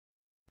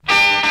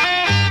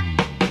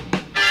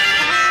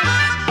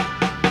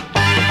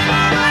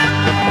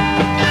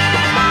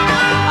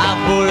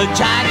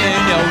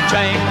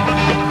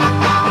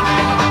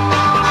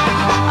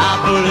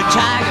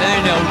tiger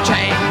in your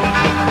tank.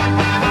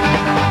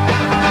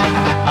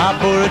 I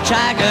put a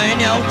tiger in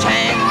your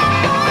tank.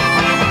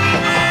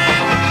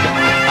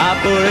 I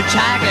put a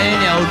tiger in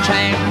your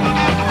tank.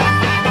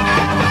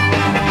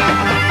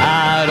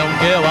 I don't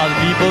care what the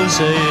people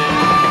say.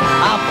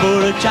 I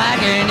put a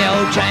tiger in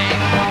your tank.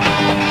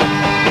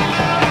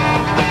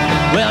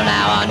 Well,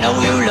 now I know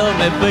you love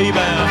me,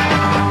 baby.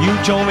 You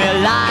told me a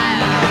lie.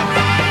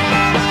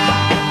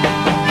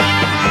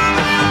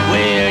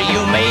 Well,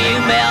 you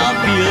made me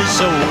feel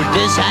so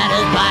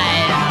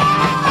dissatisfied.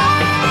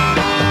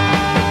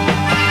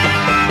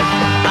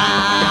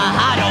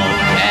 I don't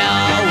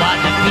care what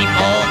the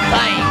people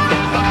think.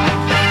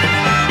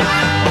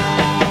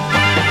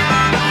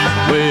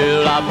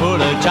 Well, I put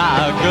a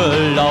tiger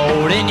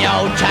load in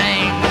your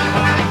tank.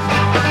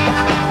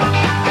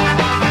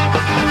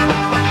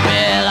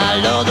 Well, I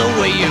love the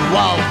way you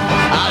walk.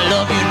 I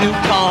love your new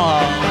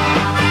car.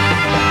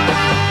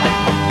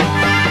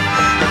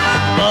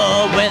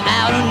 But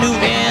without a new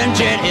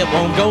engine, it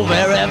won't go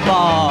very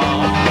far.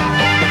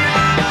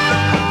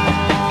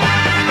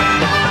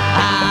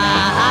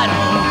 I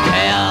don't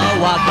care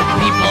what the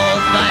people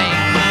think.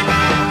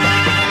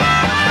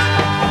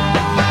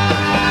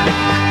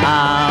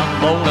 I'm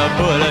gonna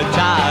put a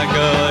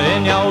tiger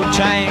in your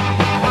tank.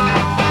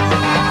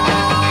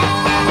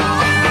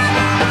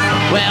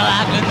 Well,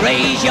 I can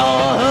raise your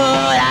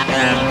hood, I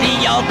can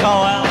clean your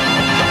coil,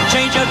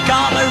 change your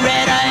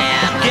carburetor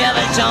and give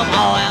it some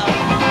oil.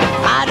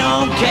 I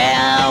don't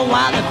care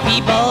what the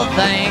people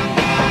think.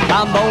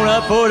 I'm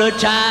gonna put a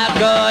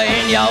tiger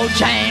in your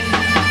tank.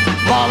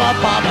 Mama,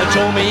 Papa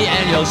told me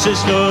and your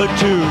sister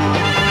too.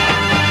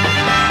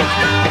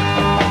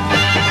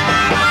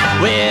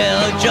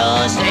 Well,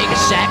 just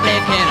exactly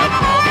can a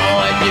poor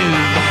boy do?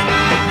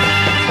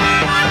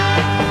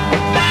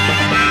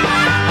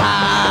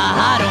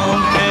 I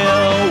don't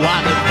care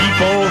what the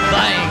people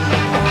think.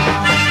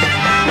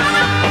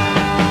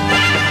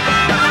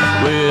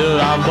 Well,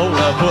 I'm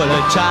gonna put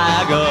a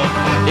tiger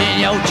in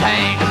your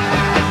tank.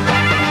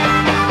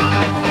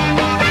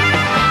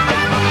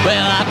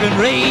 Well, I can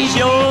raise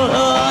your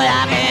hood,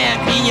 I can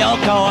clean your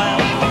coil,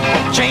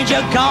 change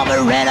your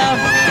carburetor,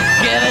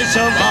 give it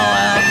some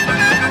oil.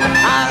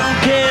 I don't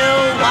care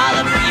what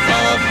the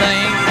people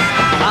think.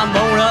 I'm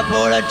gonna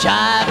put a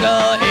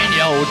tiger in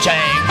your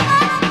tank.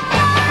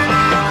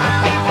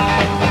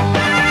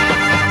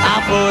 I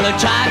put a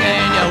tiger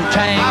in your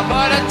tank. I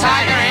put a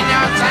tiger in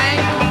your tank.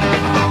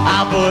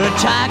 I put a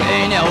tiger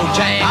in your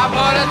tank. I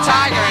put a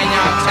tiger in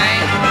your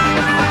tank.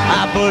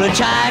 I put a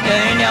tiger in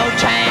your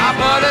tank. I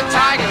put a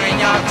tiger in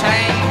your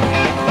tank.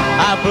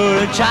 I put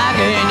a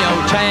tiger in your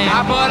tank.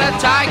 I put a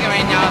tiger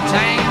in your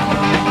tank.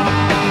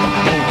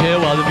 Don't care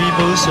what the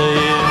people say.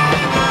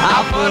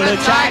 I put a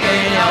tiger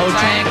in your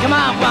tank. Come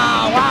on, come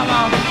on, come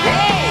on.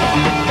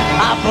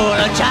 I put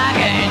a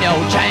tiger in your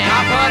tank. I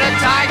put a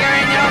tiger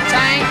in your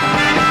tank.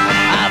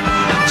 I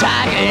put a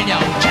tiger in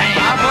your tank.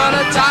 I put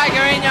a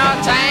tiger in your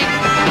tank.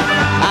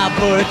 I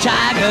put a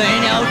tiger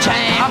in your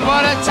tank. I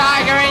put a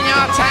tiger in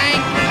your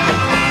tank.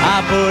 I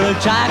put a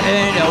tiger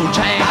in your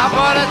tank. I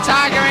put a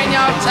tiger in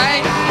your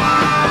tank.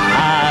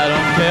 I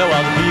don't care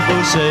what the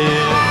people say.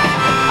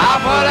 I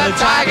put a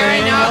tiger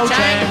in your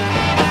tank.